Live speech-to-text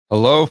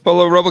Hello,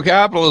 fellow Rebel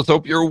Capitalists.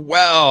 Hope you're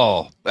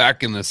well.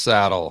 Back in the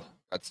saddle.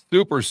 Got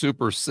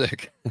super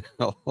sick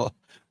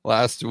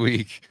last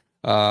week.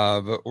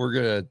 But we're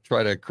going to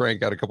try to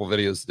crank out a couple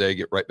videos today,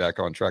 get right back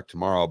on track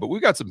tomorrow. But we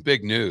got some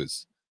big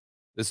news.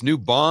 This new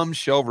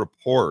Bombshell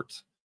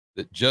report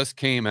that just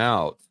came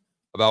out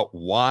about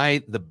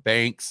why the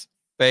banks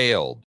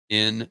failed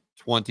in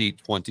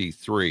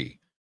 2023.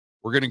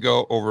 We're going to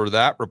go over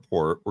that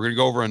report. We're going to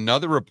go over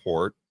another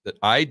report that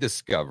I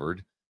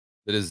discovered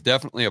that is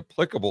definitely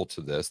applicable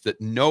to this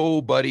that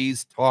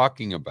nobody's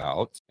talking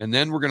about. And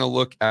then we're going to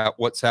look at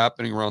what's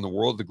happening around the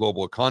world, the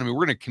global economy.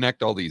 We're going to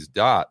connect all these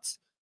dots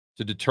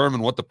to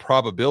determine what the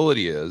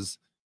probability is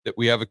that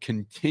we have a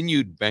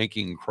continued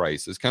banking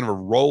crisis, kind of a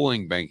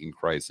rolling banking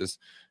crisis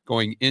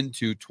going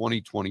into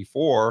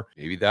 2024.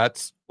 Maybe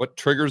that's what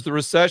triggers the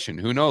recession.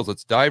 Who knows?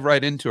 Let's dive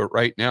right into it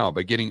right now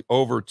by getting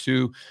over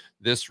to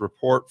this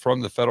report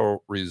from the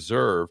Federal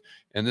Reserve.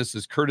 And this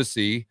is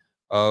courtesy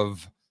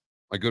of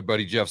my good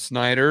buddy Jeff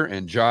Snyder,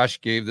 and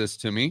Josh gave this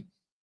to me.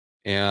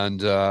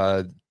 And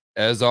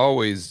as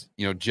always,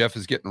 Jeff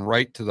is getting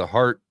right to the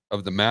heart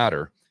of the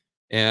matter.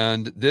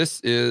 And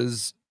this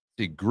is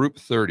the Group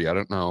 30. I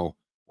don't know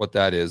what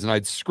that is. And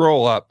I'd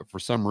scroll up, but for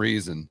some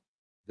reason,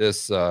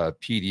 this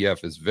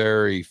PDF is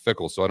very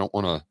fickle, so I don't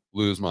want to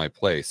lose my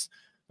place.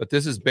 But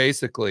this is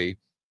basically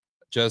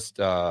just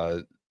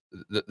the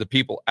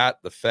people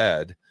at the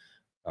Fed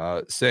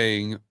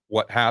saying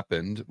what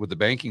happened with the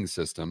banking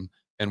system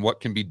and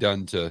what can be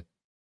done to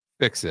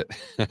fix it.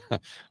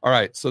 All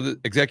right, so the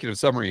executive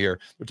summary here,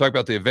 they're talking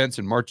about the events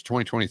in March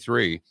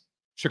 2023,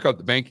 shook out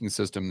the banking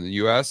system in the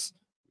U.S.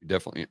 We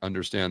definitely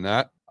understand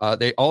that.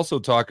 They also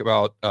talk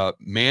about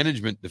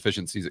management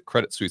deficiencies at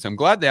Credit Suisse. I'm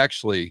glad they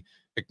actually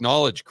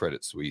acknowledge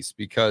Credit Suisse,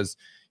 because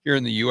here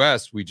in the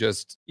U.S., we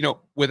just,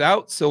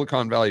 without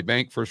Silicon Valley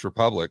Bank, First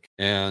Republic,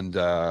 and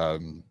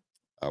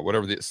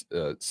whatever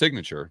the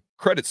signature,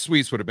 Credit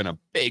Suisse would have been a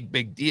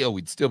big deal.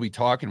 We'd still be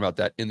talking about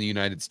that in the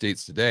United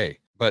States today.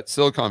 But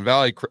Silicon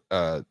Valley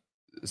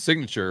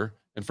signature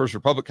and First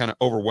Republic kind of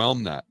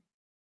overwhelmed that.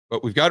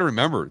 But we've got to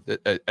remember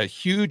that a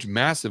huge,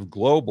 massive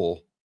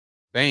global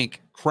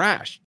bank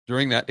crashed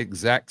during that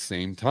exact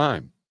same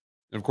time.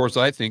 And of course,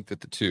 I think that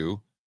the two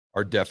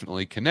are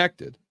definitely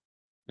connected.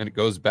 And it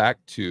goes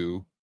back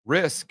to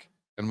risk.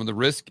 And when the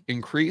risk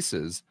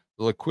increases,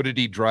 the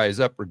liquidity dries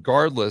up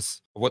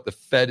regardless of what the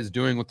Fed is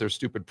doing with their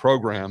stupid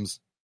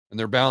programs and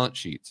their balance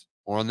sheets.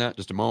 More on that in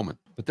just a moment.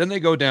 But then they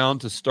go down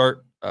to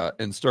start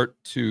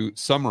to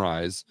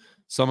summarize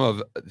some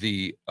of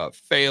the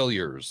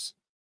failures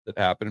that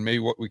happen and maybe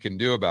what we can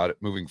do about it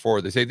moving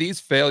forward. They say these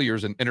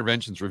failures and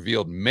interventions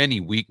revealed many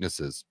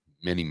weaknesses,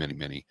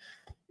 many,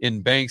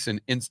 in banks and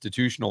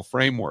institutional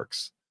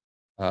frameworks.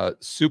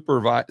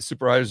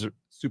 Supervisory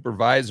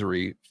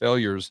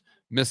failures,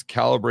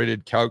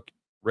 miscalibrated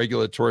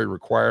regulatory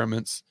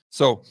requirements.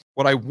 So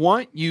what I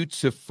want you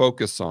to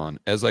focus on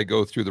as I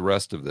go through the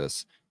rest of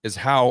this is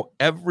how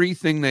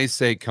everything they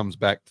say comes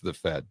back to the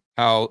Fed.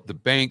 How the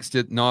banks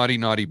did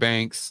naughty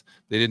banks.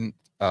 They didn't,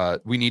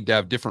 we need to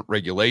have different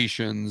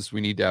regulations.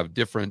 We need to have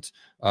different,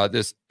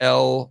 this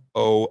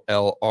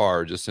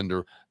LOLR, just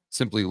under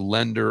simply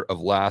lender of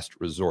last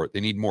resort.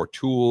 They need more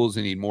tools.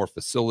 They need more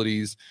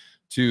facilities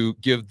to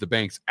give the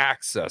banks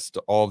access to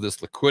all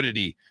this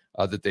liquidity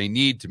that they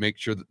need to make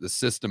sure that the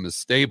system is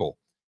stable.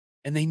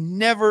 And they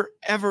never,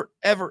 ever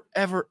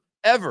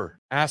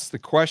ask the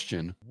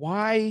question,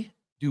 why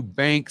do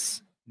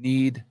banks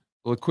need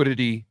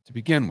liquidity to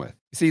begin with?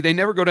 You see, they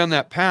never go down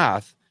that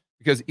path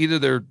because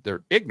either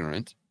they're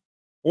ignorant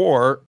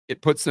or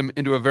it puts them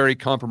into a very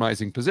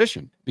compromising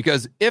position.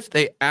 Because if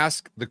they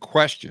ask the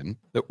question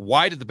that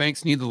why did the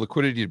banks need the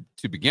liquidity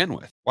to begin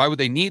with? Why would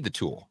they need the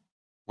tool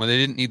when they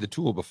didn't need the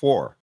tool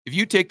before? If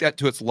you take that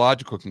to its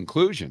logical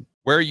conclusion,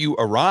 where you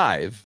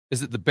arrive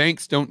is that the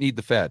banks don't need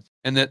the Fed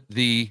and that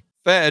the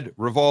Fed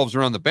revolves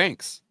around the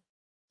banks,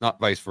 not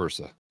vice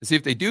versa. And see,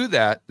 if they do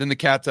that, then the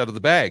cat's out of the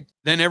bag.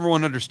 Then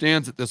everyone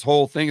understands that this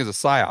whole thing is a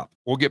psyop.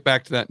 We'll get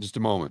back to that in just a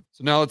moment.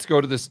 So now let's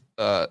go to this.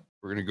 We're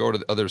going to go to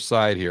the other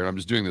side here. I'm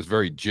just doing this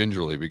very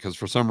gingerly because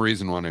for some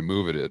reason when I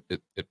move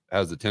it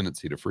has a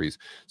tendency to freeze.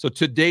 So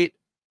to date,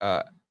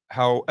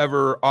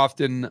 however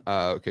often,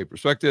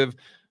 perspective,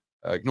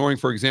 ignoring,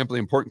 for example, the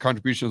important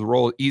contribution of the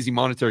role of easy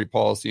monetary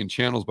policy and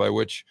channels by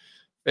which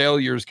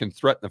failures can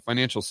threaten the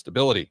financial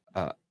stability.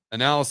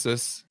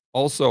 Analysis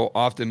also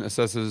often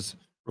assesses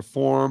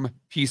reform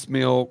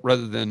piecemeal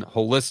rather than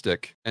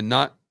holistic and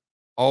not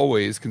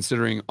always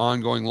considering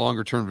ongoing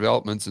longer-term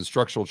developments and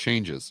structural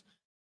changes.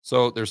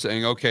 So they're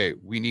saying, okay,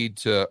 we need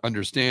to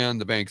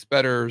understand the banks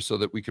better so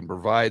that we can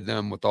provide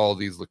them with all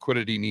these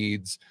liquidity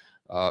needs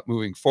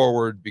moving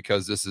forward,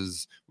 because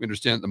we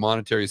understand that the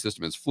monetary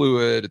system is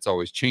fluid, it's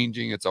always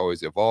changing, it's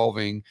always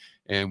evolving,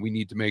 and we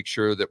need to make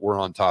sure that we're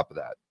on top of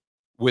that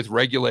with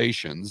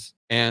regulations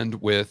and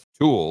with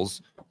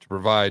tools to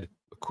provide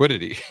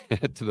liquidity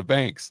to the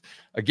banks.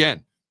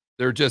 Again,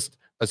 they're just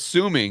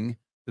assuming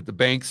that the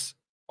banks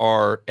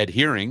are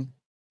adhering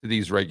to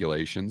these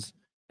regulations,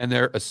 and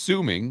they're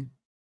assuming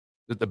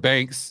that the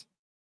banks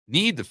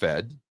need the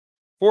Fed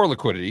for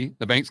liquidity,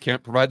 the banks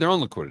can't provide their own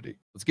liquidity.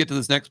 Let's get to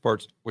this next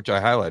part, which I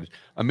highlighted.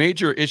 A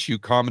major issue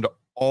common to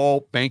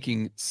all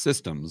banking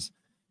systems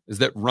is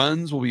that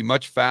runs will be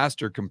much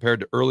faster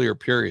compared to earlier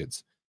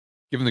periods,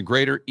 given the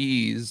greater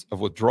ease of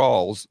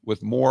withdrawals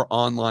with more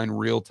online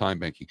real-time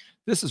banking.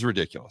 This is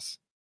ridiculous.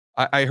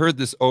 I heard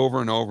this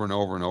over and over and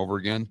over and over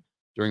again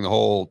during the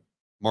whole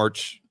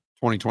March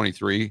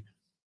 2023.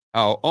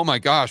 How, oh my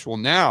gosh, well,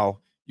 now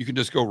you can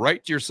just go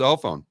right to your cell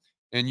phone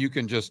and you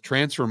can just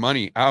transfer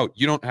money out.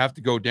 You don't have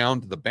to go down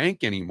to the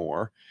bank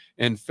anymore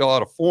and fill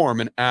out a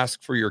form and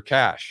ask for your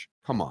cash.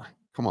 Come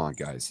on,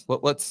 guys.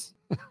 Let's.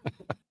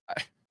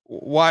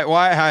 Why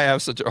I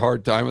have such a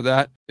hard time with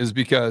that is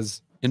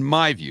because, in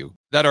my view,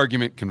 that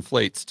argument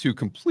conflates two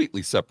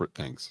completely separate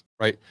things,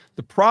 right?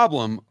 The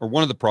problem, or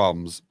one of the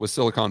problems with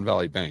Silicon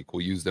Valley Bank,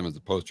 we'll use them as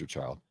the poster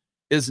child,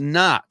 is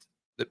not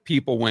that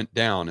people went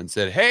down and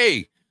said,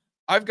 hey,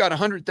 I've got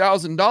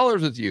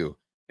 $100,000 with you,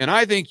 and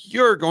I think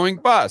you're going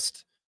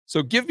bust.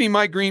 So give me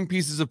my green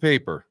pieces of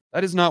paper.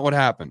 That is not what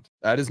happened.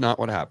 That is not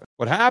what happened.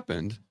 What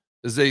happened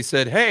is they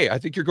said, hey, I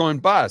think you're going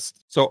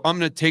bust. So I'm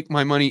going to take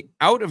my money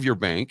out of your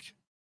bank,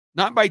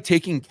 not by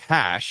taking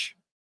cash,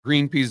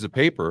 green pieces of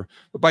paper,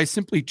 but by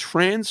simply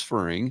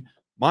transferring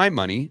my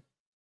money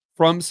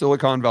from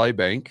Silicon Valley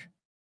Bank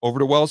over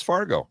to Wells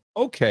Fargo.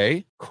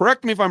 Okay,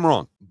 correct me if I'm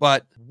wrong,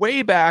 but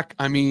way back,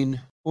 I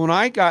mean, when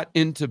I got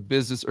into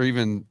business or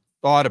even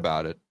thought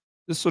about it,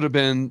 this would have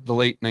been the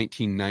late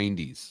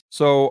 1990s.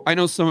 So I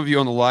know some of you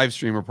on the live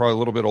stream are probably a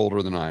little bit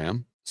older than I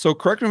am. So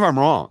correct me if I'm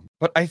wrong,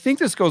 but I think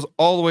this goes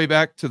all the way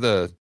back to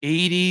the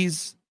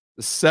 80s,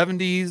 the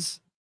 70s,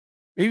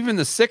 maybe even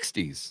the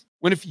 60s.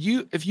 When if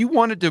you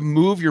wanted to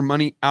move your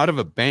money out of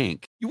a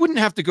bank, you wouldn't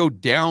have to go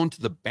down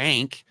to the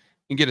bank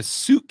and get a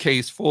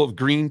suitcase full of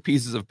green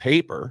pieces of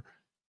paper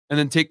and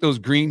then take those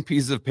green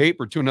pieces of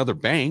paper to another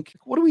bank.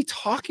 What are we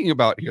talking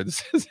about here?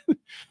 This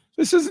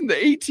isn't the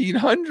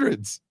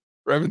 1800s,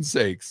 for heaven's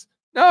sakes.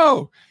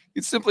 No,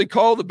 you'd simply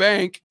call the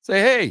bank,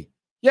 say, hey,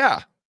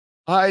 yeah,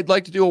 I'd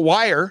like to do a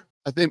wire.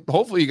 I think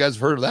hopefully you guys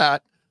have heard of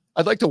that.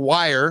 I'd like to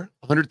wire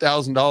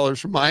 $100,000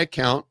 from my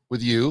account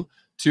with you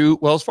to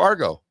Wells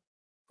Fargo.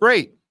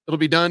 Great. It'll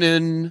be done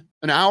in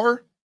an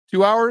hour,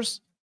 2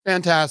 hours.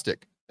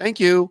 Fantastic. Thank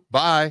you.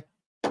 Bye.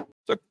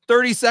 Took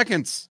 30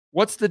 seconds.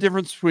 What's the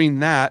difference between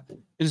that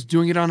and just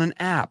doing it on an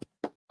app?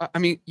 I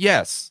mean,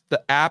 yes,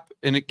 the app,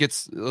 and it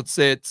gets, let's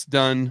say it's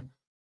done,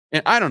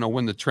 and I don't know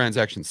when the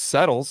transaction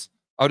settles.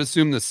 I would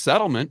assume the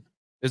settlement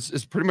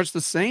is pretty much the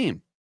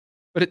same,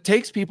 but it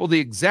takes people the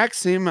exact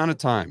same amount of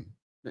time,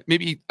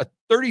 maybe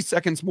 30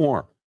 seconds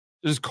more,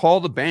 to just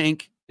call the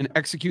bank and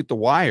execute the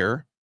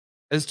wire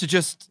as to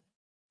just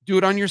do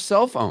it on your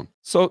cell phone.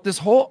 So this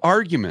whole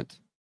argument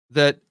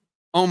that,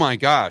 oh my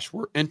gosh,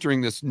 we're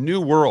entering this new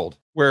world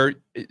where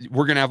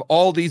we're going to have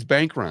all these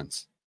bank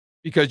runs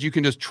because you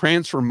can just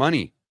transfer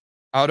money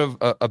out of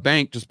a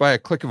bank just by a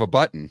click of a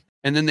button.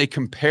 And then they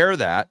compare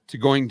that to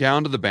going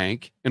down to the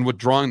bank and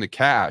withdrawing the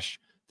cash.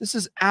 This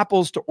is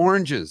apples to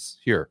oranges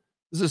here.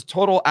 This is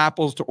total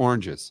apples to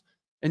oranges.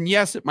 And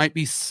yes, it might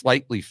be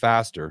slightly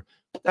faster,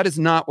 but that is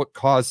not what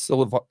caused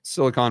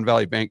Silicon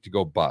Valley Bank to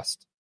go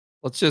bust.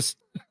 Let's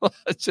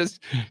just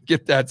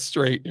get that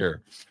straight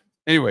here.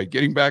 Anyway,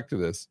 getting back to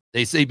this,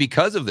 they say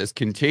because of this,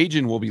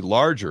 contagion will be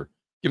larger,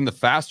 given the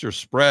faster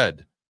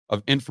spread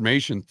of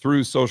information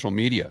through social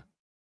media.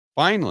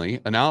 Finally,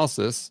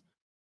 analysis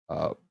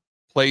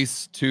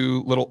place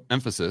too little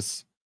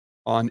emphasis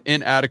on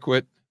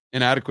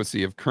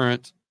inadequacy of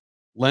current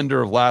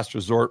lender of last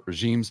resort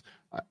regimes.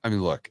 I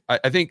mean, look,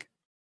 I think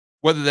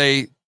whether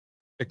they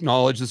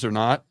acknowledge this or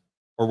not,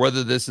 or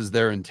whether this is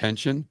their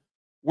intention,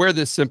 where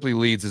this simply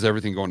leads is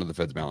everything going to the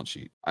Fed's balance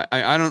sheet.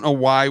 I don't know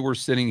why we're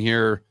sitting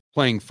here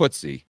playing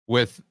footsie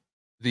with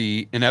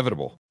the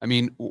inevitable. I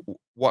mean,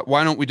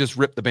 why don't we just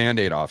rip the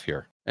Band-Aid off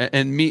here?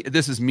 And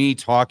this is me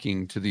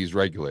talking to these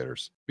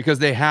regulators, because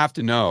they have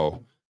to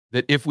know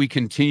that if we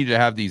continue to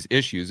have these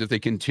issues, if they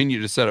continue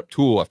to set up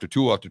tool after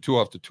tool after tool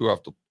after tool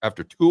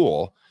after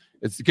tool,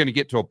 it's going to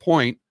get to a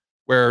point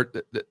where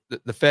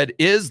the Fed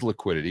is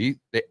liquidity.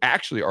 They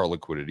actually are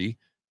liquidity,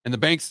 and the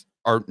banks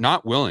are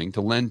not willing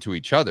to lend to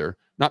each other,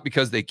 not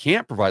because they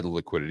can't provide the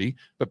liquidity,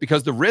 but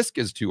because the risk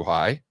is too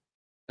high,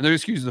 and they're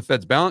just using the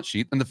Fed's balance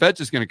sheet, and the Fed's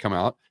just going to come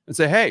out and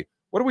say, hey,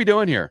 what are we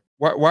doing here?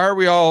 Why are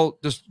we all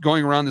just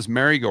going around this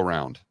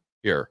merry-go-round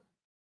here?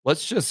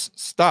 Let's just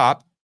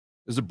stop.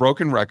 There's a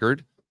broken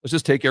record. Let's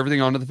just take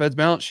everything onto the Fed's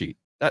balance sheet.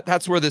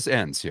 That's where this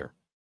ends here.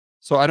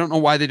 So I don't know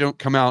why they don't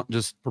come out and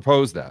just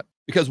propose that.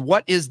 Because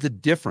what is the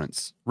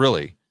difference,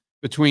 really,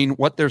 between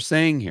what they're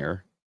saying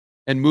here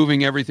and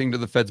moving everything to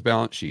the Fed's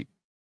balance sheet?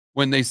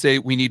 When they say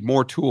we need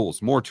more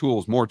tools, more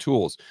tools, more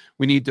tools.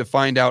 We need to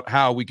find out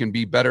how we can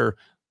be better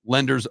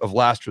lenders of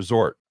last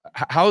resort.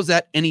 How is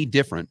that any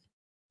different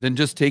than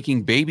just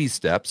taking baby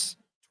steps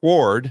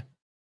toward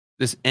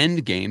this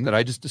end game that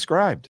I just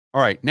described?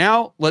 All right,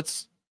 now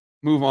let's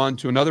move on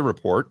to another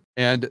report.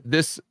 And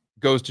this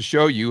goes to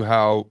show you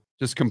how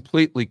just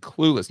completely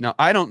clueless. Now,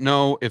 I don't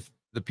know if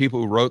the people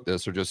who wrote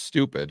this are just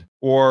stupid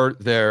or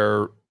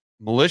they're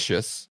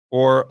malicious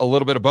or a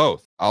little bit of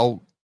both?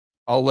 I'll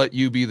let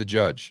you be the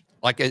judge.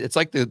 Like, it's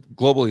like the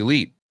global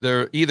elite.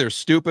 They're either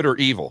stupid or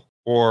evil,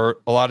 or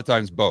a lot of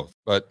times both,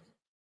 but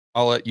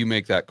I'll let you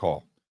make that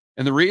call.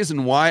 And the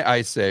reason why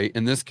I say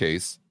in this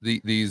case,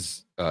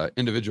 these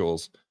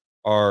individuals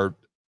are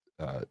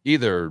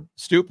either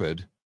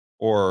stupid,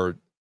 or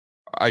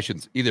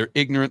either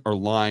ignorant or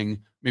lying,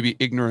 maybe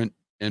ignorant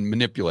and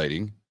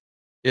manipulating,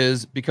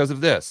 is because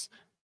of this.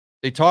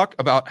 They talk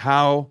about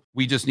how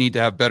we just need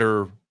to have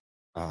better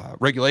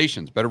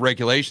regulations.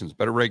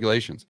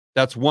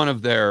 That's one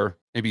of their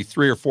maybe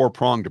 3 or 4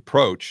 pronged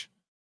approach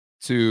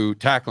to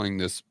tackling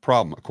this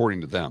problem,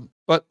 according to them.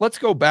 But let's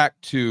go back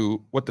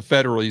to what the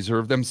Federal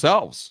Reserve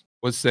themselves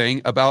was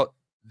saying about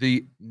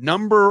the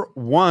number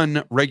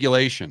one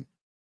regulation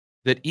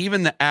that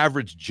even the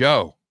average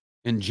Joe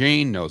and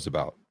Jane knows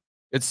about.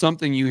 It's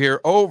something you hear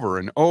over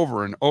and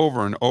over and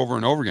over and over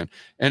and over again.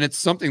 And it's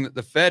something that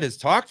the Fed has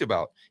talked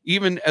about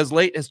even as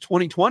late as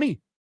 2020.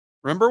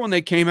 Remember when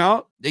they came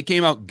out? They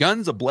came out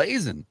guns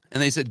a-blazing,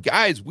 and they said,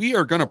 guys, we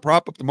are going to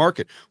prop up the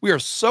market. We are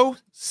so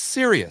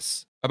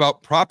serious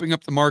about propping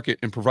up the market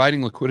and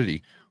providing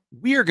liquidity.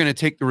 We are going to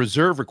take the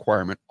reserve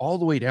requirement all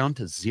the way down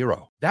to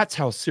 0. That's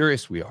how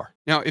serious we are.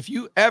 Now, if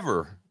you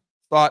ever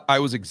thought I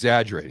was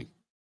exaggerating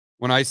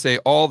when I say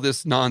all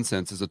this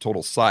nonsense is a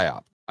total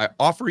psyop, I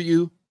offer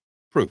you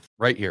proof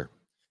right here.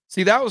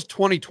 See, that was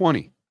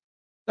 2020.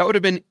 That would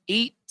have been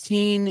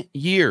 18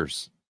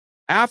 years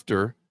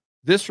after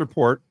this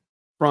report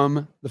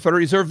from the Federal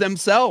Reserve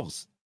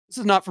themselves. This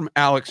is not from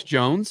Alex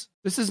Jones.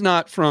 This is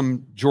not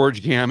from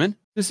George Gammon.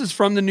 This is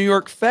from the New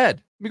York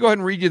Fed. Let me go ahead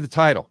and read you the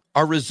title.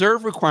 Are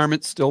reserve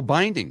requirements still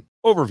binding?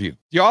 Overview.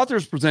 The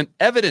authors present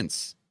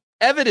evidence,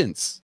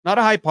 not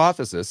a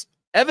hypothesis,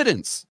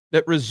 evidence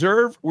that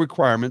reserve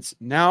requirements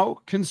now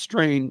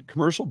constrain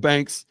commercial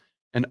banks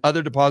and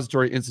other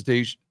depository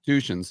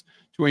institutions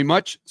to a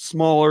much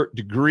smaller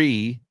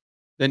degree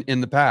than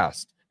in the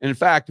past. And in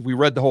fact, if we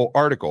read the whole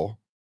article,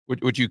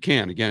 which you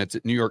can, again, it's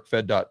at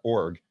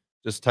newyorkfed.org,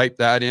 just type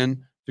that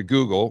in to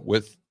Google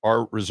with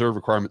our reserve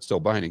requirements still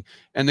binding.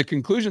 And the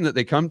conclusion that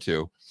they come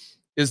to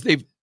is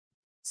they've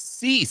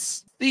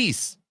ceased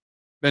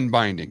been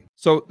binding.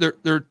 So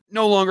they're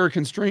no longer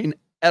constrained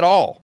at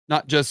all.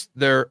 Not just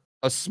they're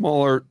a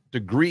smaller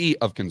degree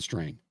of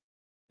constraint.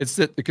 It's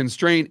that the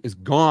constraint is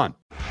gone.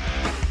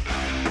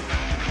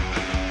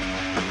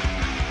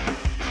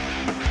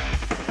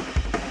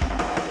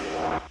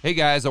 Hey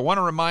guys, I want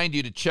to remind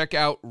you to check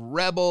out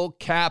Rebel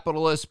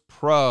Capitalist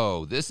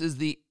Pro. This is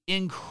the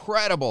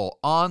incredible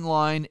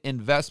online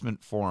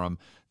investment forum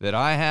that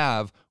I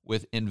have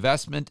with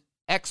investment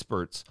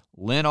experts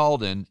Lynn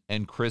Alden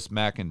and Chris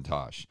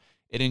McIntosh.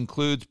 It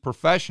includes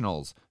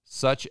professionals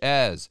such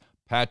as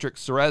Patrick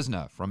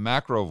Ceresna from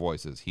Macro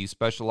Voices. He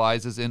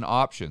specializes in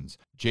options.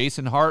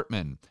 Jason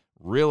Hartman,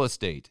 real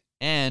estate,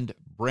 and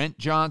Brent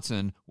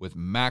Johnson with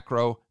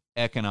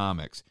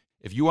macroeconomics.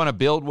 If you want to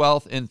build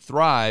wealth and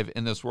thrive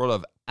in this world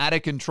of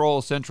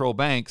out-of-control central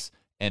banks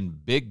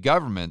and big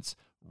governments,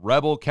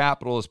 Rebel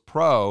Capitalist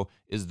Pro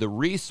is the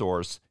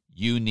resource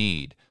you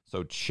need.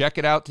 So check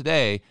it out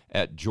today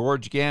at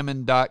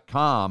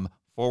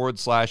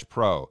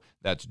georgegammon.com/pro.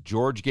 That's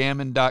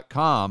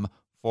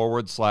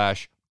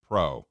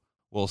georgegammon.com/pro.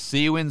 We'll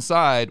see you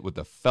inside with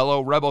the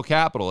fellow Rebel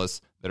capitalists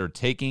that are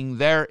taking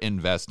their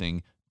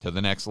investing to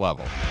the next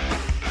level.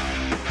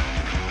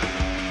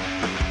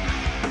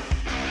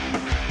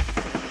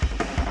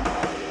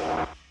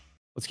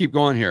 Let's keep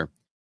going here.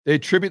 They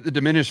attribute the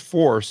diminished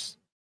force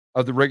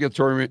of the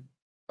regulatory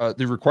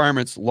the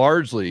requirements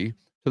largely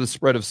to the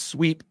spread of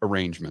sweep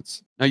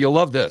arrangements. Now, you'll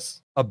love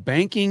this. A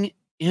banking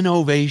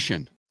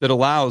innovation that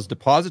allows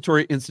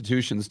depository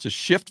institutions to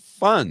shift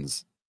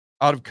funds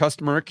out of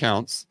customer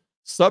accounts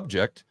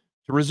subject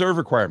to reserve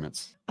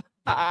requirements.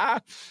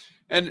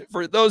 And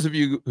for those of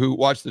you who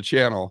watch the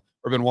channel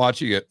or been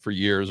watching it for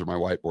years, or my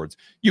whiteboards,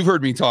 you've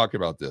heard me talk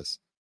about this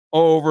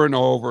over and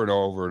over and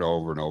over and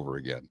over and over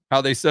again.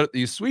 How they set up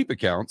these sweep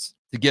accounts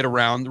to get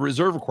around the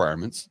reserve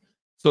requirements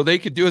so they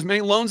could do as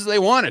many loans as they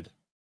wanted.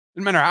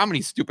 Didn't matter how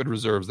many stupid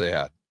reserves they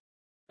had.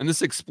 And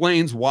this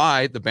explains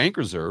why the bank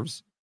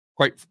reserves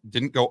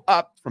didn't go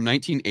up from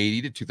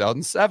 1980 to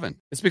 2007.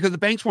 It's because the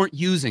banks weren't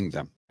using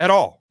them at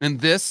all.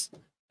 And this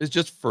is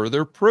just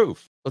further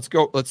proof.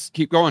 Let's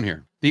keep going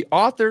here. The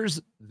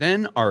authors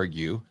then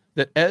argue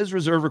that as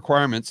reserve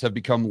requirements have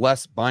become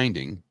less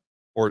binding,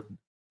 or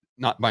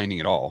not binding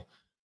at all,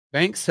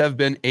 banks have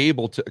been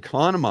able to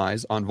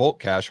economize on vault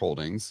cash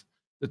holdings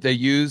that they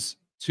use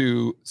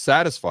to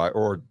satisfy,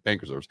 or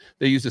bank reserves,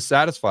 they use to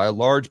satisfy a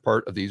large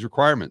part of these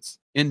requirements.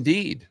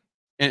 Indeed.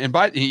 And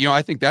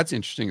I think that's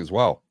interesting as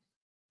well,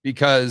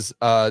 because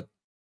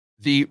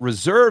the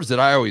reserves that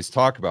I always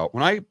talk about,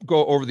 when I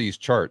go over these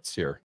charts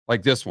here,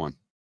 like this one,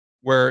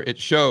 where it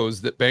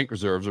shows that bank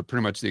reserves are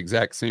pretty much the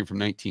exact same from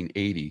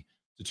 1980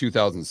 to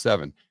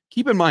 2007.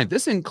 Keep in mind,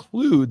 this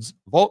includes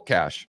vault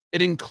cash.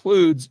 It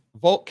includes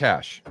vault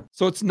cash.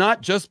 So it's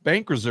not just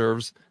bank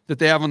reserves that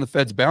they have on the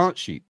Fed's balance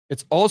sheet.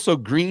 It's also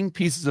green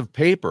pieces of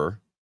paper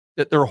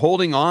that they're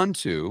holding on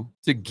to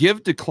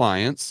give to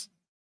clients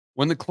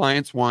when the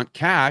clients want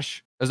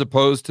cash, as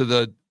opposed to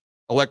the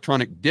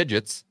electronic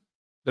digits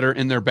that are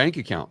in their bank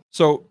account.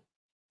 So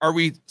are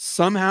we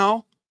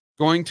somehow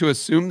going to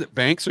assume that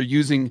banks are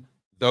using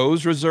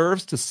those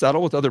reserves to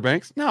settle with other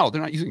banks? No,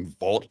 they're not using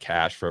vault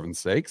cash, for heaven's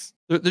sakes.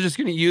 They're just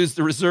going to use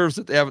the reserves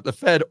that they have at the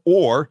Fed,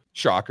 or,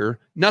 shocker,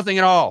 nothing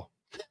at all.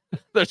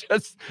 they're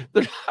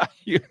not,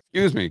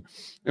 excuse me.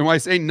 And when I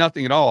say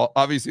nothing at all,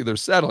 obviously they're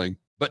settling,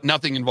 but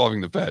nothing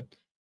involving the Fed.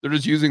 They're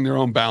just using their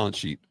own balance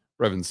sheet,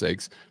 for heaven's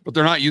sakes. But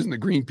they're not using the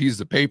green pieces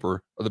of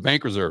paper or the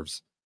bank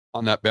reserves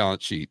on that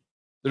balance sheet.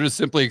 They're just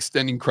simply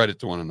extending credit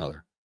to one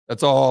another.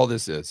 That's all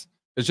this is.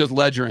 It's just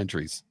ledger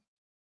entries,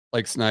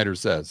 like Snyder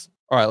says.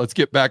 All right, let's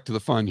get back to the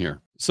fun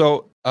here.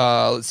 So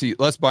let's see,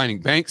 less binding.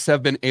 Banks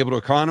have been able to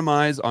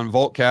economize on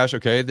vault cash,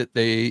 okay, that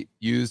they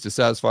use to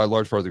satisfy a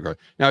large part of the growth.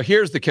 Now,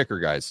 here's the kicker,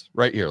 guys,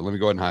 right here. Let me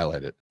go ahead and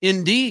highlight it.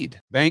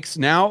 Indeed, banks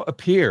now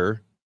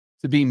appear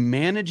to be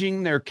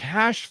managing their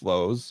cash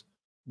flows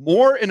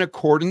more in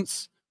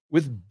accordance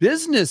with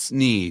business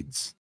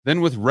needs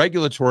than with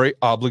regulatory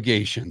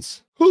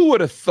obligations. Who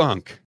would have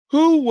thunk?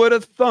 Who would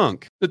have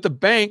thunk that the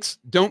banks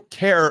don't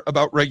care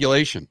about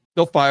regulation?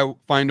 They'll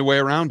find a way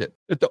around it.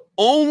 That the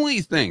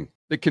only thing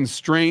that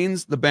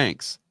constrains the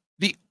banks,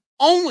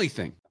 let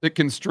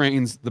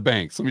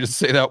me just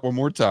say that one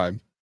more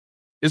time,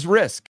 is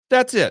risk.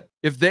 That's it.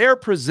 If they are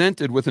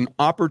presented with an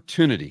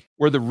opportunity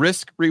where the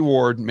risk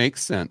reward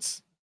makes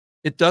sense,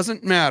 it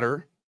doesn't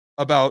matter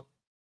about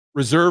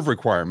reserve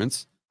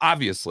requirements,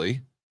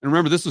 obviously. And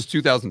remember, this was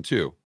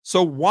 2002.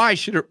 So why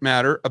should it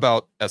matter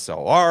about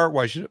SLR?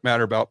 Why should it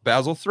matter about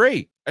Basel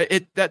III?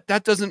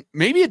 That doesn't,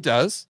 maybe it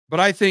does,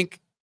 but I think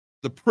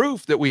the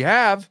proof that we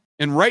have,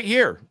 and right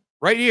here,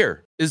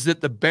 is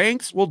that the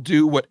banks will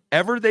do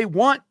whatever they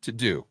want to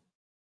do,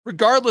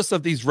 regardless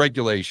of these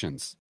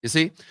regulations. You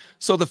see?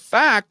 So the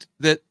fact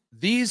that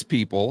these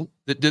people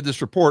that did this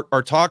report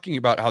are talking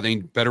about how they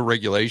need better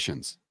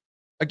regulations,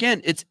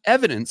 again, it's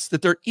evidence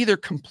that they're either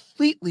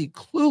completely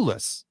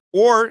clueless,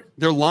 or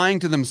they're lying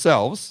to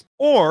themselves,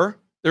 or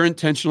they're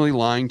intentionally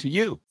lying to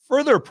you.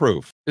 Further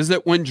proof is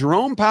that when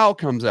Jerome Powell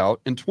comes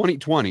out in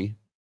 2020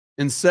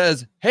 and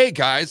says, hey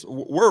guys,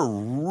 we're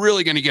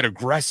really going to get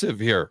aggressive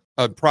here,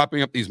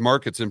 propping up these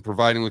markets and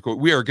providing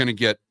liquidity. We are going to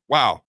get,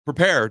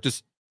 prepare.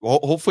 Just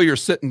hopefully you're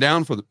sitting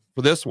down for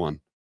this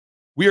one.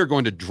 We are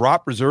going to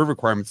drop reserve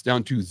requirements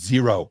down to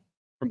 0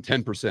 from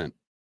 10%.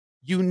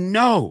 You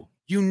know,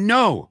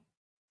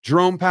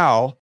 Jerome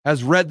Powell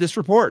has read this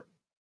report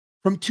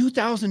from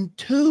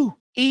 2002,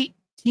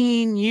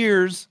 18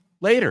 years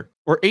later,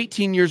 or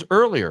 18 years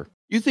earlier.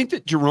 You think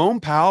that Jerome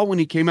Powell, when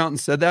he came out and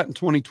said that in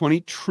 2020,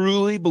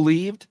 truly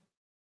believed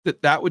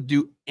that that would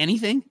do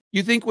anything?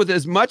 You think with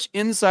as much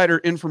insider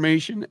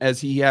information as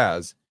he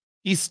has,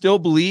 he still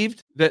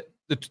believed that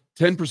the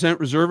 10%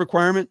 reserve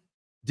requirement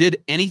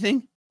did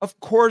anything? Of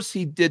course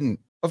he didn't.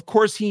 Of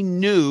course he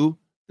knew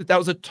that that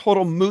was a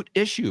total moot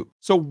issue.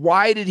 So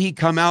why did he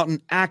come out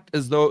and act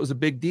as though it was a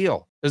big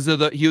deal? As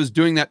though he was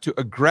doing that to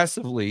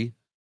aggressively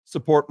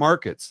support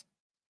markets?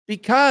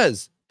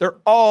 Because they're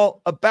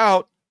all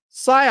about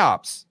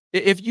psyops.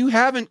 If you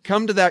haven't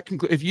come to that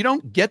conclusion, if you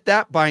don't get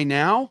that by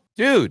now,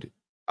 dude,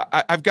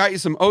 I've got you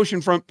some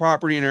oceanfront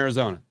property in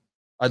Arizona.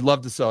 I'd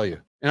love to sell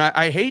you. And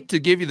I hate to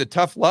give you the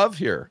tough love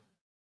here,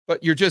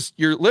 but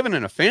you're living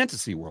in a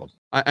fantasy world.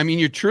 I mean,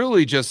 you're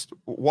truly just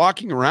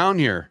walking around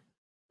here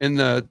in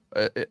the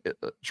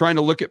trying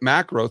to look at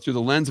macro through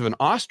the lens of an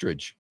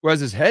ostrich who has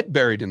his head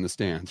buried in the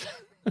stands.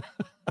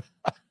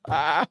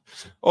 But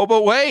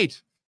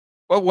wait,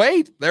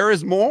 there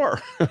is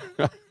more.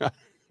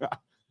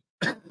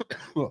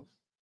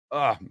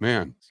 Oh,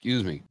 man,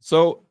 excuse me.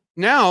 So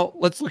now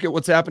let's look at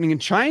what's happening in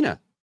China,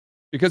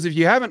 because if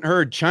you haven't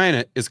heard,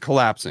 China is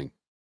collapsing.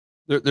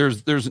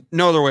 There's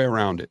no other way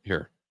around it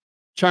here.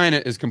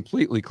 China is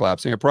completely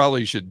collapsing. I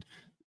probably should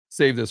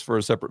save this for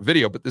a separate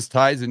video, but this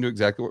ties into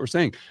exactly what we're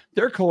saying.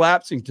 They're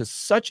collapsing to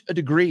such a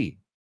degree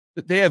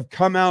that they have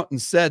come out and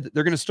said that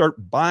they're going to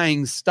start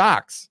buying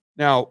stocks.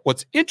 Now,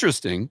 what's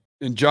interesting,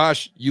 and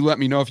Josh, you let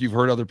me know if you've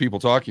heard other people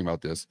talking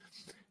about this,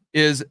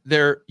 is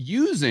they're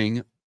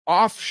using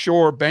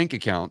offshore bank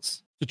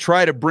accounts to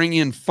try to bring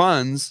in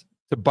funds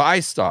to buy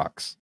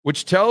stocks,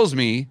 which tells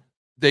me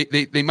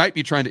they might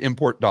be trying to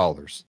import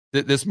dollars.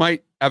 This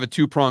might have a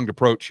two-pronged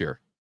approach here,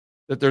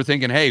 that they're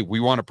thinking, hey, we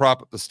want to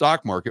prop up the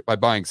stock market by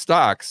buying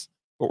stocks,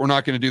 but we're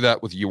not going to do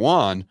that with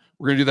yuan.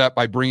 We're going to do that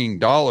by bringing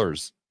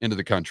dollars into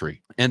the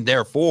country. And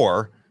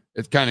therefore,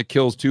 it kind of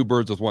kills two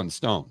birds with one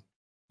stone.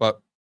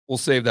 But we'll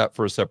save that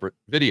for a separate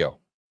video.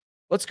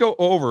 Let's go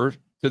over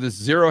to this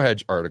Zero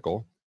Hedge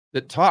article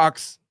that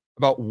talks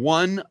about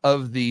one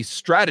of the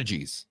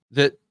strategies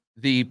that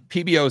the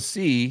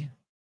PBOC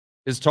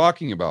is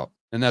talking about,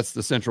 and that's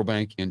the central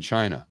bank in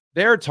China.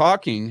 They're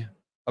talking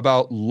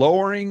about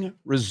lowering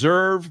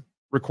reserve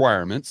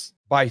requirements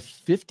by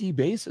 50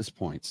 basis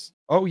points.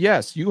 Oh,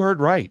 yes, you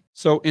heard right.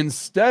 So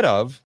instead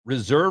of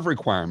reserve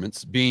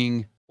requirements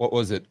being,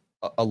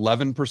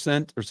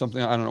 11% or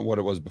something, I don't know what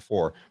it was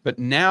before, but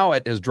now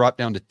it has dropped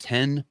down to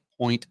 10.5%.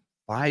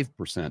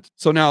 0.5%.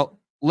 So now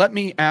let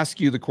me ask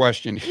you the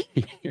question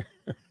here.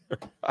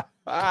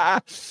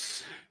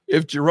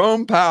 If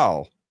Jerome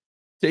Powell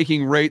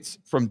taking rates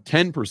from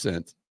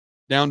 10%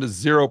 down to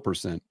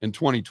 0% in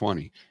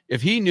 2020,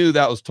 if he knew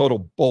that was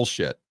total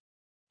bullshit,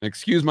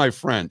 excuse my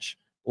French,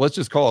 let's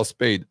just call a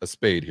spade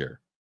here.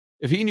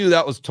 If he knew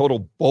that was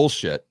total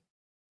bullshit,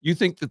 you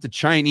think that the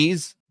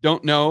Chinese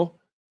don't know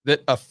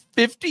that a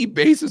 50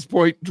 basis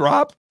point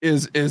drop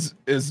is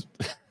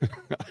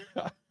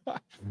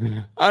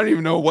I don't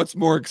even know what's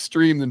more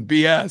extreme than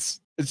BS.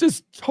 It's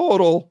just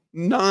total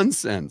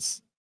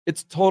nonsense.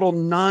 It's total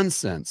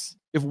nonsense.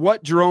 If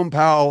what Jerome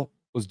Powell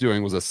was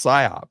doing was a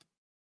psyop,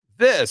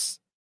 this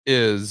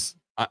is,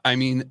 I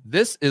mean,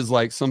 this is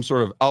like some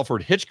sort of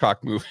Alfred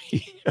Hitchcock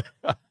movie.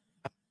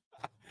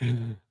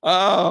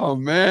 Oh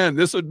man,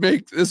 this would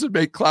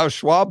make Klaus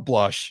Schwab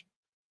blush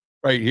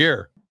right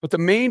here. But the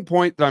main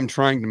point that I'm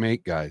trying to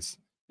make, guys,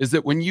 is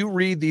that when you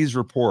read these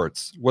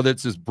reports, whether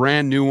it's this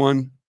brand new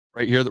one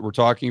right here that we're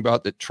talking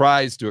about that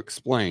tries to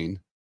explain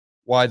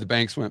why the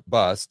banks went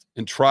bust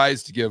and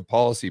tries to give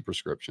policy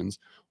prescriptions,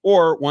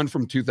 or one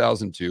from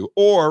 2002,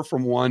 or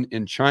from one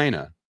in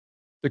China,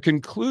 the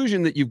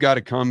conclusion that you've got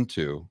to come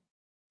to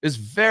is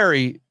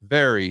very,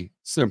 very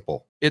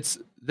simple. It's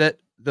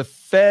that the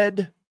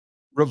Fed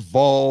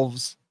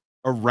revolves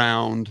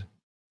around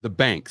the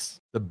banks.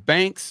 The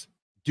banks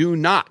do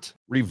not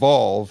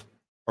revolve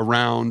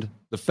around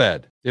the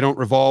Fed. They don't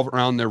revolve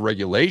around their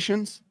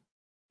regulations,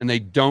 and they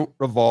don't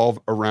revolve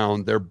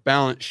around their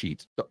balance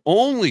sheet. The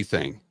only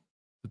thing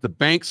that the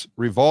banks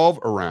revolve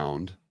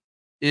around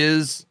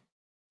is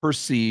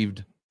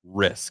perceived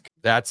risk.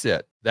 That's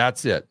it.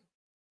 That's it.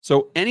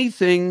 So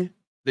anything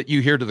that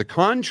you hear to the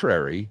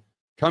contrary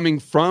coming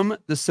from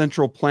the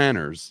central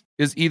planners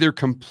is either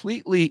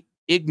completely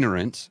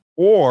ignorant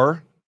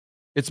or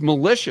it's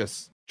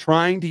malicious,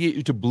 trying to get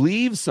you to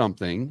believe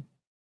something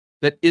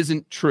that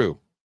isn't true,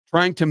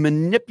 trying to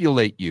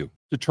manipulate you,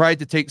 to try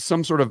to take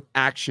some sort of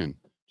action,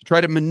 to try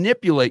to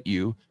manipulate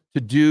you to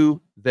do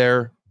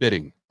their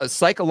bidding. A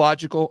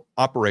psychological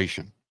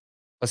operation,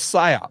 a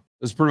psyop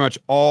is pretty much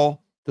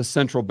all the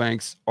central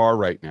banks are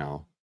right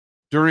now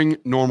during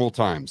normal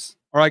times.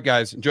 All right,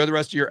 guys, enjoy the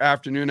rest of your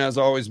afternoon. As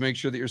always, make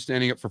sure that you're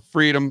standing up for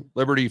freedom,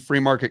 liberty, free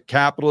market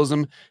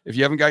capitalism. If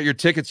you haven't got your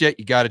tickets yet,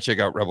 you got to check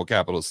out Rebel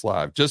Capitalist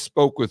Live. Just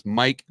spoke with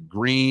Mike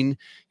Green.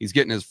 He's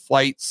getting his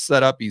flight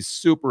set up. He's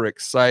super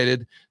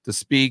excited to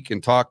speak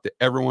and talk to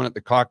everyone at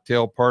the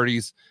cocktail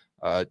parties.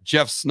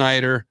 Jeff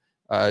Snyder,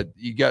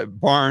 you got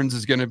Barnes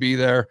is going to be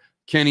there.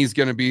 Kenny's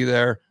going to be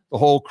there. The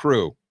whole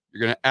crew.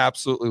 You're going to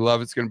absolutely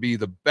love it. It's going to be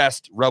the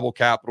best Rebel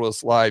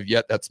Capitalist Live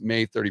yet. That's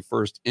May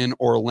 31st in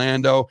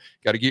Orlando.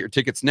 Got to get your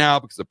tickets now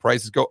because the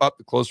prices go up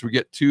the closer we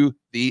get to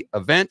the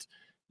event.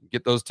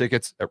 Get those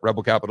tickets at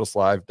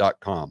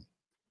rebelcapitalistlive.com.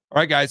 All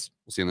right, guys.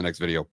 We'll see you in the next video.